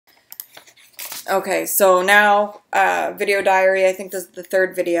Okay, so now video diary, I think this is the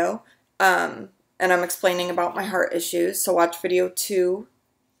third video, and I'm explaining about my heart issues, so watch video 2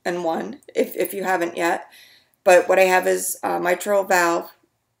 and 1 if you haven't yet. But what I have is mitral valve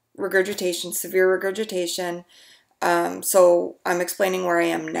regurgitation, severe regurgitation, so I'm explaining where I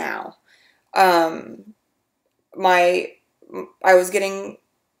am now. I was getting,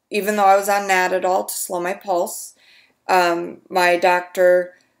 even though I was on Nadadol to slow my pulse, my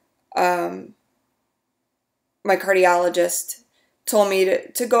doctor, my cardiologist told me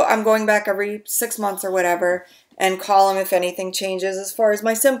to go, I'm going back every 6 months or whatever, and call him if anything changes as far as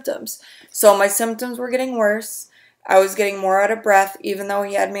my symptoms. So my symptoms were getting worse. I was getting more out of breath, even though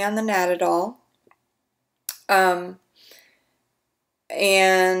he had me on the Nadadol.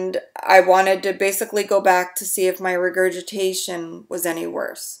 And I wanted to basically go back to see if my regurgitation was any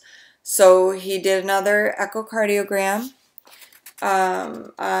worse. So he did another echocardiogram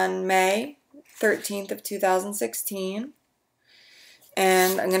on May 13th of 2016.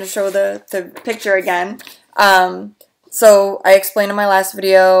 And I'm going to show the picture again. So I explained in my last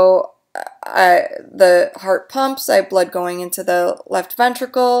video, the heart pumps, I have blood going into the left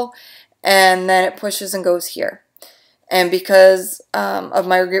ventricle, and then it pushes and goes here. And because of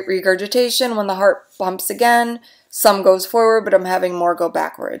my regurgitation, when the heart pumps again, some goes forward, but I'm having more go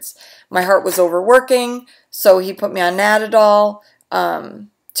backwards. My heart was overworking, so he put me on Nadadol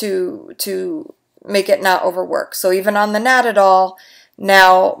to make it not overwork. So even on the Nadadol,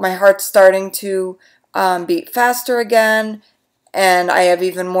 now my heart's starting to beat faster again, and I have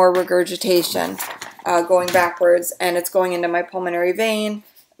even more regurgitation going backwards, and it's going into my pulmonary vein,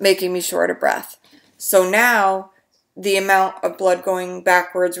 making me short of breath. So now the amount of blood going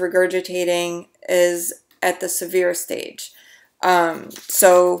backwards, regurgitating, is at the severe stage.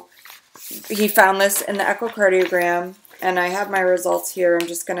 So he found this in the echocardiogram, and I have my results here. I'm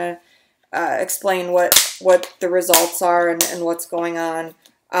just going to explain what the results are and what's going on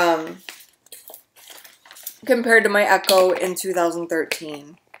compared to my echo in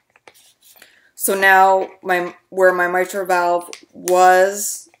 2013. So now where my mitral valve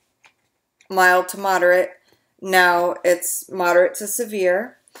was mild to moderate, now it's moderate to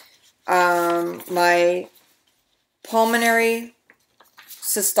severe. My pulmonary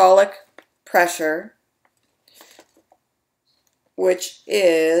systolic pressure, which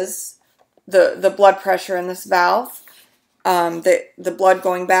is the blood pressure in this valve, the blood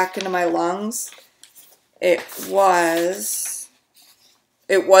going back into my lungs, it was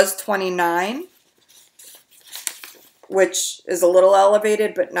 29, which is a little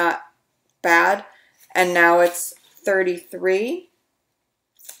elevated but not bad, and now it's 33.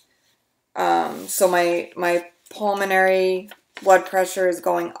 So my pulmonary blood pressure is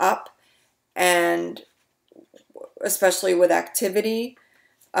going up, and especially with activity,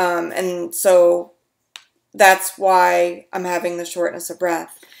 and so that's why I'm having the shortness of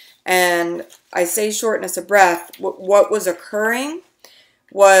breath. And I say shortness of breath. What was occurring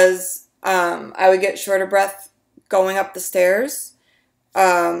was I would get short of breath going up the stairs.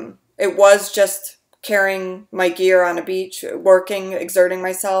 It was just carrying my gear on a beach, working, exerting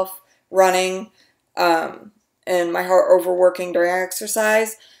myself, running, and my heart overworking during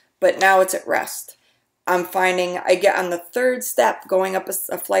exercise. But now it's at rest. I'm finding I get on the third step going up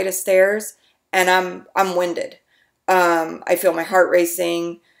a flight of stairs, and I'm winded. I feel my heart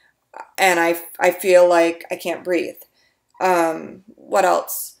racing, and I feel like I can't breathe. What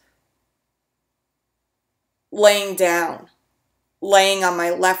else? Laying down, laying on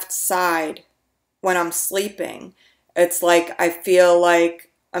my left side when I'm sleeping, it's like I feel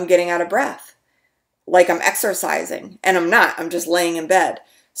like I'm getting out of breath, like I'm exercising, and I'm not. I'm just laying in bed.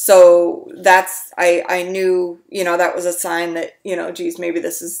 So that's, I knew, that was a sign that, geez, maybe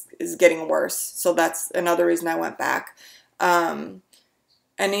this is getting worse. So that's another reason I went back.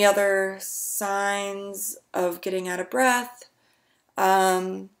 Any other signs of getting out of breath?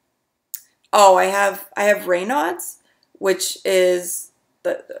 Oh, I have Raynaud's, which is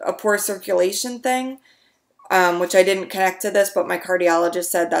a poor circulation thing, which I didn't connect to this, but my cardiologist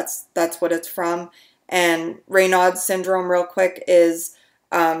said that's what it's from. And Raynaud's syndrome, real quick, is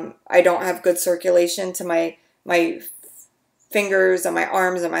I don't have good circulation to my fingers and my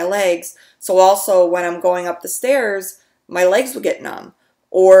arms and my legs. So also when I'm going up the stairs, my legs would get numb.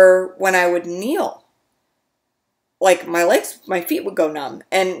 Or when I would kneel, like my feet would go numb.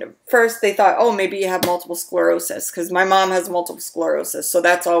 And first they thought, oh, maybe you have multiple sclerosis, because my mom has multiple sclerosis. So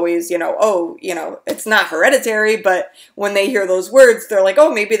that's always, it's not hereditary, but when they hear those words, they're like,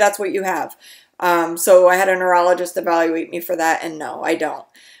 oh, maybe that's what you have. So I had a neurologist evaluate me for that, and no, I don't.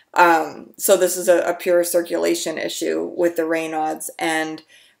 So this is a pure circulation issue with the Raynaud's, and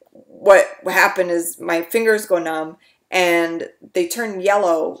what happened is my fingers go numb and they turn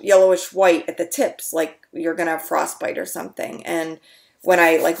yellowish white at the tips, like you're gonna have frostbite or something. And when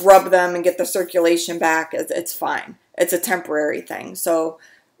I like rub them and get the circulation back, it's fine. It's a temporary thing. So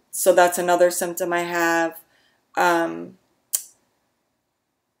that's another symptom I have.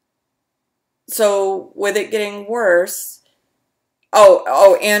 So with it getting worse,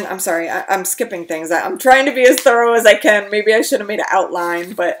 and I'm sorry, I'm skipping things. I'm trying to be as thorough as I can. Maybe I should have made an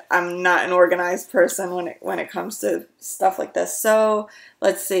outline, but I'm not an organized person when it comes to stuff like this. So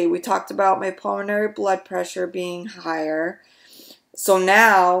let's see. We talked about my pulmonary blood pressure being higher. So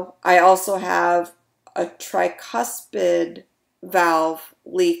now I also have a tricuspid valve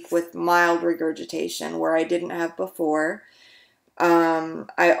leak with mild regurgitation where I didn't have before.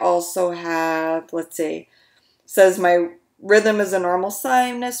 I also have, let's see, says my rhythm is a normal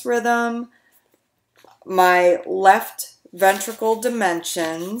sinus rhythm. My left ventricle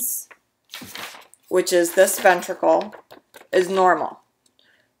dimensions, which is this ventricle, is normal.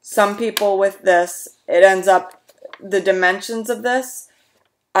 Some people with this, it ends up, the dimensions of this,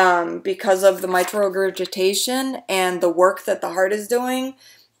 because of the mitral regurgitation and the work that the heart is doing,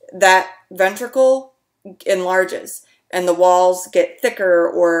 that ventricle enlarges and the walls get thicker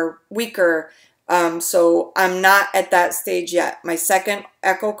or weaker. So I'm not at that stage yet. My second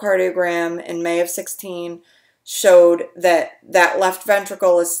echocardiogram in May of 16 showed that left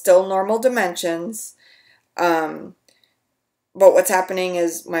ventricle is still normal dimensions. But what's happening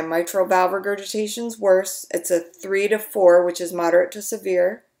is my mitral valve regurgitation's worse. It's a 3 to 4, which is moderate to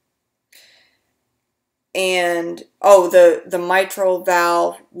severe. And, the mitral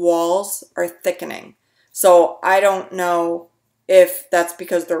valve walls are thickening. So I don't know if that's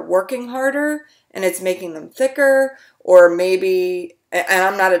because they're working harder and it's making them thicker, or maybe, and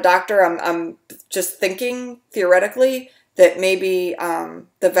I'm not a doctor, I'm just thinking theoretically that maybe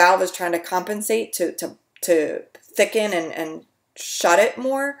the valve is trying to compensate to thicken and shut it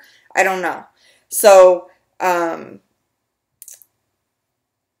more. I don't know. So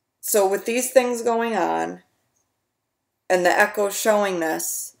so with these things going on and the echo showing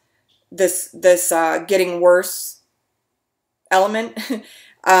this getting worse element,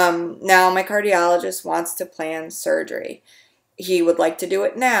 now my cardiologist wants to plan surgery. He would like to do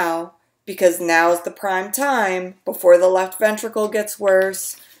it now because now is the prime time before the left ventricle gets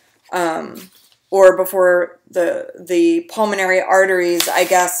worse, or before the pulmonary arteries, I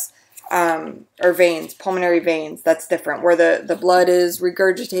guess, or veins, pulmonary veins, that's different, where the blood is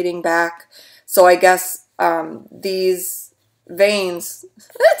regurgitating back. So I guess these veins,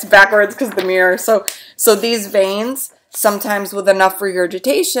 it's backwards because of the mirror. So these veins, sometimes with enough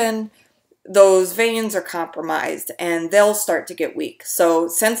regurgitation, those veins are compromised and they'll start to get weak. So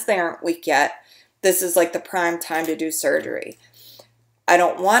since they aren't weak yet, this is like the prime time to do surgery. I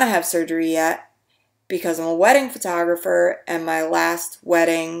don't want to have surgery yet because I'm a wedding photographer and my last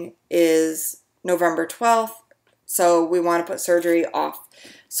wedding is November 12th. So we want to put surgery off.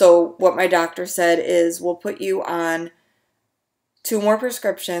 So what my doctor said is we'll put you on 2 more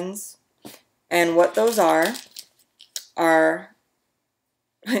prescriptions. And what those are, and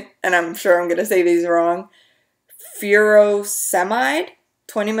I'm sure I'm going to say these wrong, furosemide,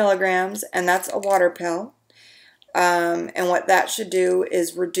 20 milligrams, and that's a water pill. And what that should do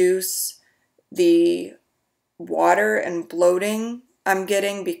is reduce the water and bloating I'm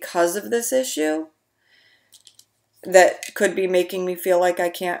getting because of this issue that could be making me feel like I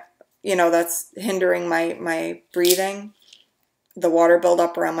can't, that's hindering my breathing, the water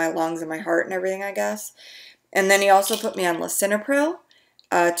buildup around my lungs and my heart and everything, I guess. And then he also put me on lisinopril,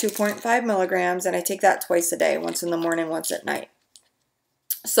 2.5 milligrams, and I take that twice a day, once in the morning, once at night.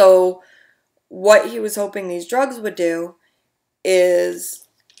 So what he was hoping these drugs would do is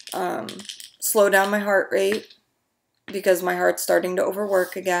slow down my heart rate because my heart's starting to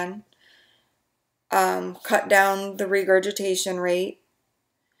overwork again, cut down the regurgitation rate,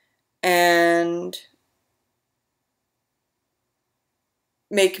 and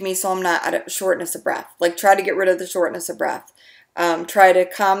make me so I'm not at a shortness of breath. Like, try to get rid of the shortness of breath. Try to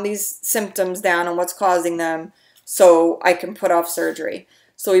calm these symptoms down and what's causing them so I can put off surgery.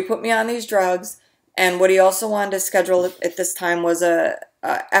 So he put me on these drugs, and what he also wanted to schedule at this time was a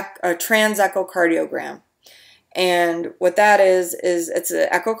trans echocardiogram. And what that is it's an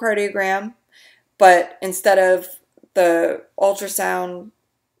echocardiogram, but instead of the ultrasound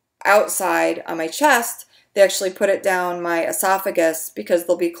outside on my chest, they actually put it down my esophagus because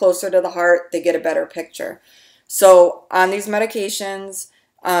they'll be closer to the heart. They get a better picture. So on these medications,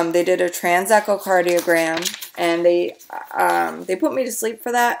 they did a trans echocardiogram, and they put me to sleep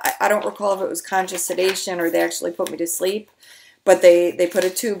for that. I don't recall if it was conscious sedation or they actually put me to sleep, but they put a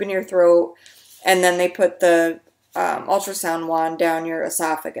tube in your throat, and then they put the ultrasound wand down your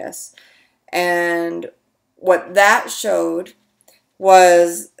esophagus. And what that showed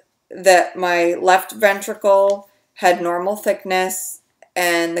was that my left ventricle had normal thickness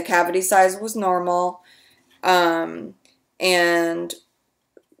and the cavity size was normal. And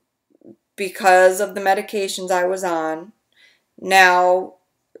because of the medications I was on, now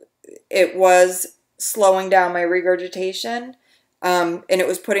it was slowing down my regurgitation, and it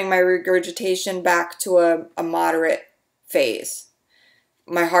was putting my regurgitation back to a moderate phase.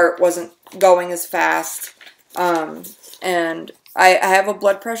 My heart wasn't going as fast, and I have a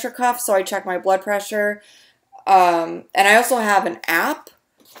blood pressure cuff, so I check my blood pressure, and I also have an app.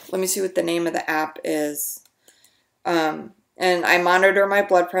 Let me see what the name of the app is. And I monitor my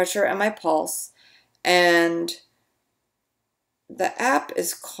blood pressure and my pulse, and the app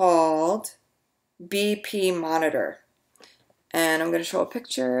is called BP Monitor. And I'm going to show a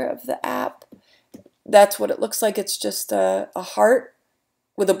picture of the app. That's what it looks like. It's just a heart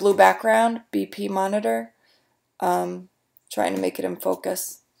with a blue background, BP Monitor. Trying to make it in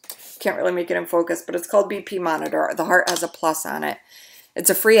focus. Can't really make it in focus, but it's called BP Monitor. The heart has a plus on it. It's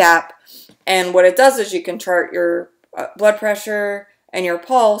a free app, and what it does is you can chart your blood pressure and your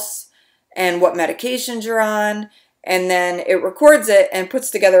pulse and what medications you're on, and then it records it and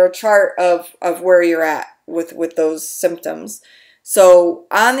puts together a chart of where you're at with those symptoms. So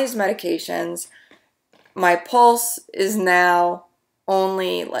on these medications, my pulse is now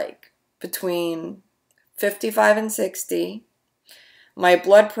only like between 55 and 60. My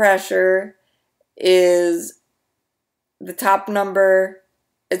blood pressure is the top number.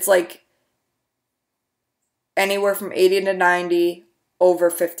 It's like anywhere from 80 to 90, over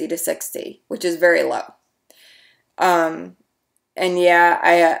 50 to 60, which is very low. And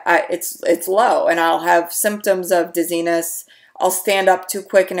yeah, it's low, and I'll have symptoms of dizziness. I'll stand up too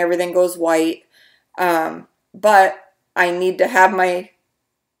quick and everything goes white. But I need to have my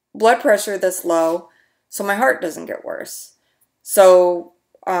blood pressure this low so my heart doesn't get worse. So,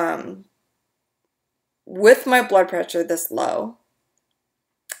 with my blood pressure this low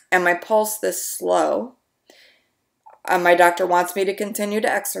and my pulse this slow, my doctor wants me to continue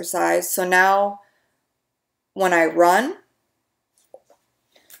to exercise. So now when I run,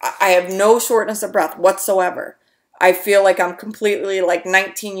 I have no shortness of breath whatsoever. I feel like I'm completely like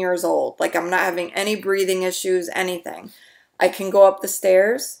 19 years old. Like I'm not having any breathing issues, anything. I can go up the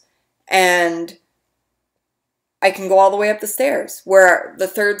stairs, and I can go all the way up the stairs. Where the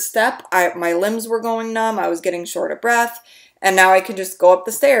third step, my limbs were going numb. I was getting short of breath. And now I can just go up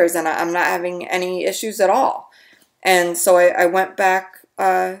the stairs, and I'm not having any issues at all. And so I went back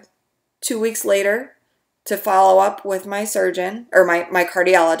 2 weeks later to follow up with my surgeon, or my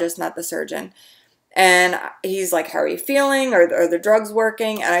cardiologist, not the surgeon. And he's like, how are you feeling? Are the drugs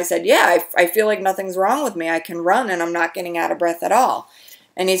working? And I said, yeah, I feel like nothing's wrong with me. I can run and I'm not getting out of breath at all.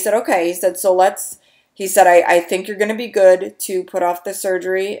 And he said, okay. He said, he said, I think you're going to be good to put off the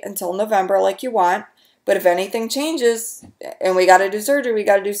surgery until November like you want. But if anything changes and we got to do surgery, we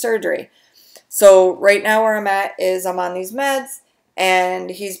got to do surgery. So right now where I'm at is I'm on these meds, and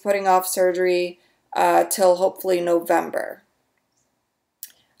he's putting off surgery till hopefully November.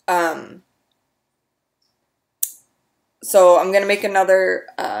 So I'm going to make another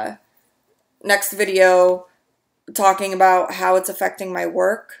next video talking about how it's affecting my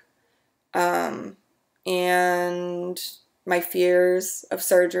work and my fears of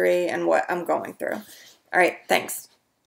surgery and what I'm going through. All right, thanks.